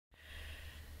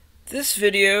This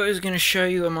video is going to show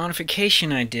you a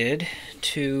modification I did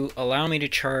to allow me to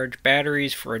charge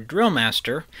batteries for a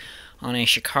Drillmaster on a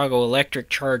Chicago Electric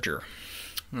charger.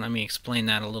 Let me explain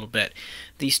that a little bit.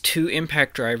 These two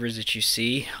impact drivers that you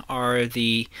see are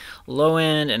the low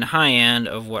end and high end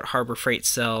of what Harbor Freight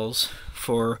sells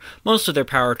for most of their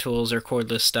power tools or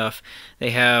cordless stuff.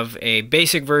 They have a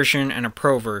basic version and a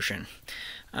pro version.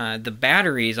 The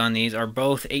batteries on these are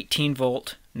both 18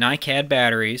 volt NiCad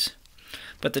batteries,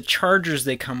 but the chargers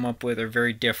they come up with are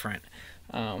very different.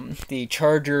 The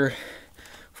charger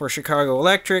for Chicago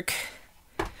Electric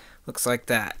looks like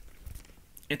that.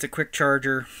 It's a quick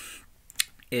charger.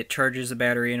 It charges the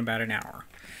battery in about an hour.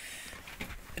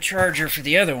 The charger for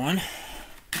the other one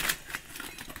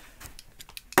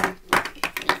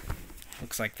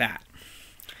looks like that.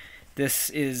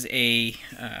 This is a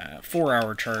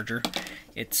 4-hour charger.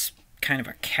 It's kind of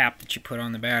a cap that you put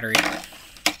on the battery.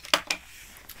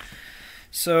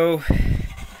 So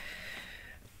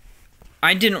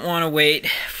I didn't want to wait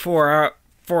 4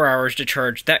 hours to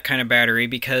charge that kind of battery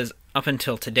because up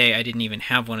until today I didn't even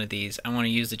have one of these. I want to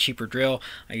use the cheaper drill.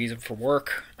 I use them for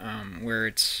work where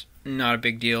it's not a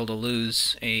big deal to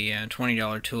lose a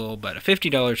 $20 tool, but a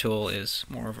 $50 tool is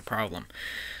more of a problem.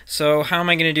 So how am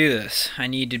I going to do this? I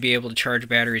need to be able to charge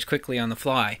batteries quickly on the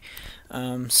fly.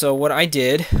 So what I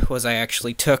did was I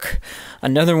actually took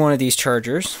another one of these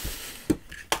chargers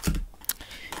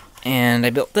and I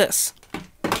built this,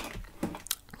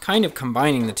 kind of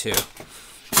combining the two.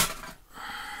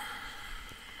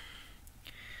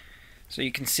 So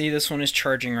you can see this one is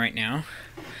charging right now,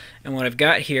 and what I've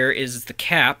got here is the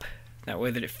cap, that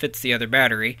way that it fits the other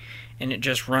battery, and it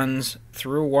just runs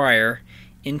through a wire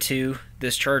into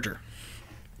this charger.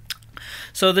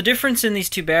 So the difference in these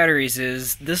two batteries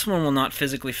is this one will not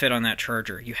physically fit on that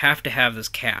charger. You have to have this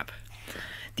cap.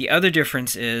 The other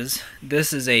difference is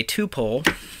this is a 2-pole.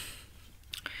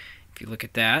 If you look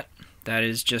at that, that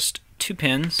is just 2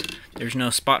 pins. There's no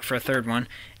spot for a third one.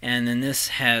 And then this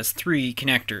has 3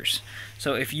 connectors.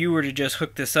 So if you were to just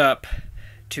hook this up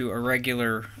to a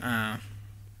regular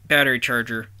battery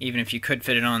charger, even if you could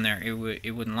fit it on there,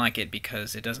 it wouldn't like it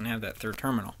because it doesn't have that third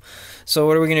terminal. So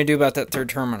what are we going to do about that third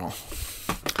terminal?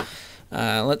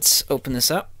 Let's open this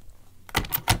up.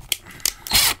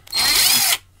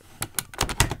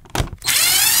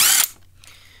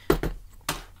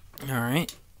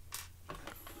 Alright.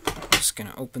 Just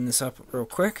going to open this up real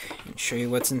quick and show you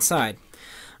what's inside.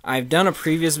 I've done a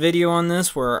previous video on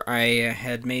this where I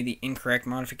had made the incorrect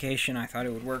modification. I thought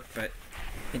it would work, but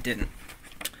it didn't.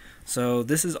 So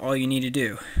this is all you need to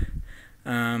do.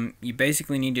 You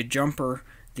basically need to jumper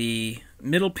the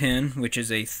middle pin, which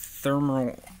is a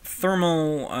thermal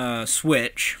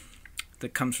switch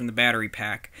that comes from the battery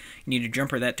pack. You need to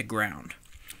jumper that to ground.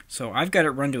 So I've got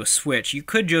it run to a switch. You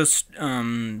could just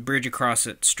bridge across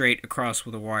it straight across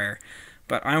with a wire,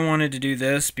 but I wanted to do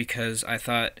this because I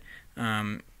thought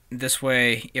this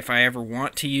way, if I ever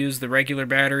want to use the regular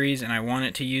batteries and I want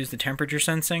it to use the temperature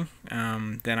sensing,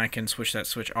 then I can switch that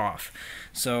switch off.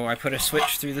 So I put a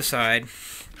switch through the side.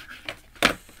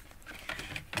 Fold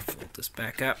this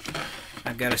back up.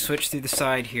 I've got a switch through the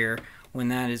side here. When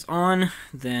that is on,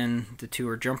 then the two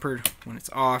are jumpered. When it's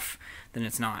off, then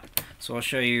it's not. So I'll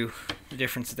show you the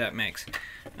difference that makes.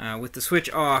 With the switch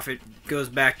off, it goes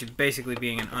back to basically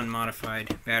being an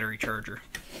unmodified battery charger.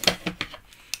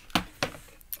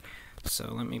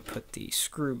 So let me put the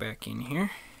screw back in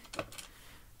here.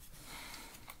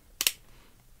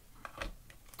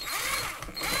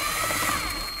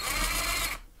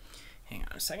 Hang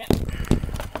on a second.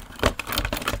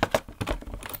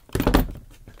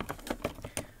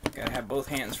 Gotta have both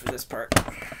hands for this part.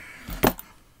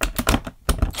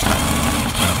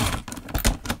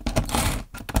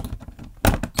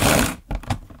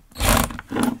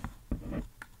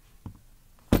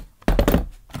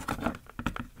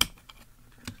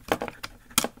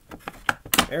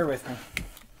 Bear with me.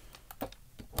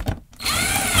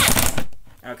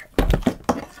 Okay.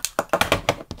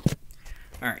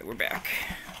 Alright, we're back.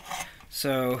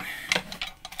 So,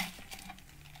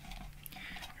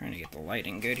 trying to get the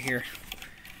lighting good here.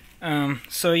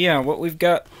 So yeah, what we've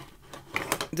got,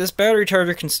 this battery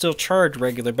charger can still charge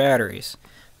regular batteries,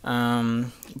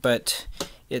 but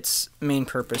its main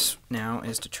purpose now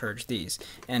is to charge these.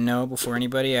 And no, before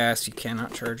anybody asks, you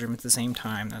cannot charge them at the same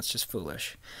time. That's just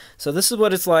foolish. So this is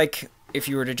what it's like if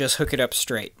you were to just hook it up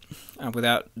straight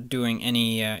without doing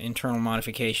any internal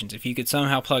modifications. If you could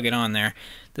somehow plug it on there,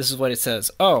 this is what it says.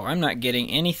 Oh, I'm not getting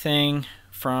anything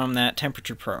from that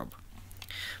temperature probe.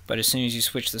 But as soon as you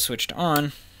switch the switch to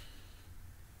on,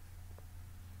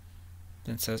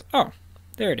 then it says, oh,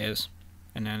 there it is.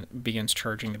 And then it begins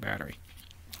charging the battery.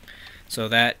 So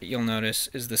that, you'll notice,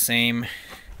 is the same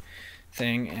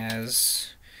thing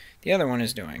as the other one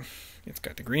is doing. It's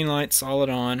got the green light solid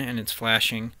on, and it's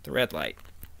flashing the red light.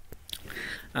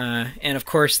 And of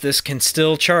course, this can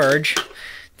still charge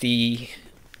the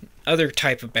other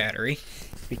type of battery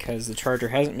because the charger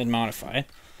hasn't been modified.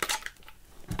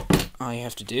 All you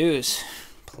have to do is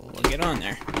plug it on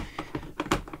there,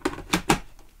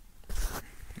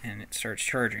 and it starts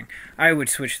charging. I would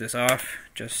switch this off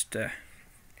just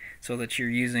so that you're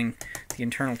using the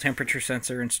internal temperature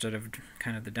sensor instead of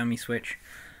kind of the dummy switch.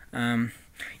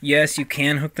 Yes, you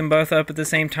can hook them both up at the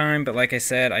same time, but like I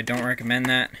said, I don't recommend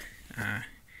that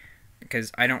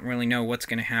because I don't really know what's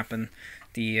going to happen.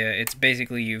 It's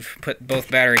basically you've put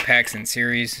both battery packs in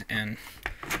series, and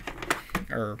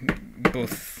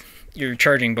you're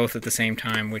charging both at the same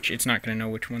time, which it's not going to know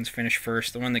which one's finished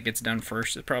first. The one that gets done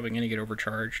first is probably going to get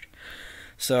overcharged.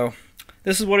 So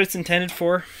this is what it's intended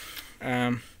for.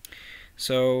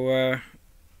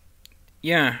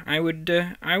 Yeah, I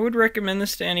would recommend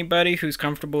this to anybody who's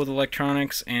comfortable with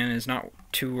electronics and is not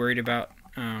too worried about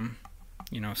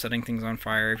you know, setting things on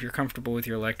fire. If you're comfortable with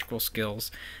your electrical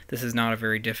skills, this is not a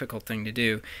very difficult thing to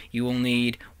do. You will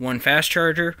need one fast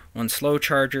charger, one slow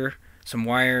charger, some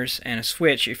wires, and a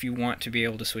switch if you want to be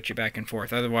able to switch it back and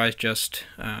forth. Otherwise, just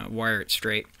wire it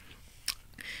straight.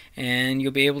 And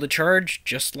you'll be able to charge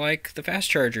just like the fast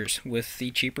chargers with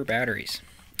the cheaper batteries.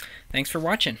 Thanks for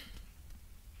watching.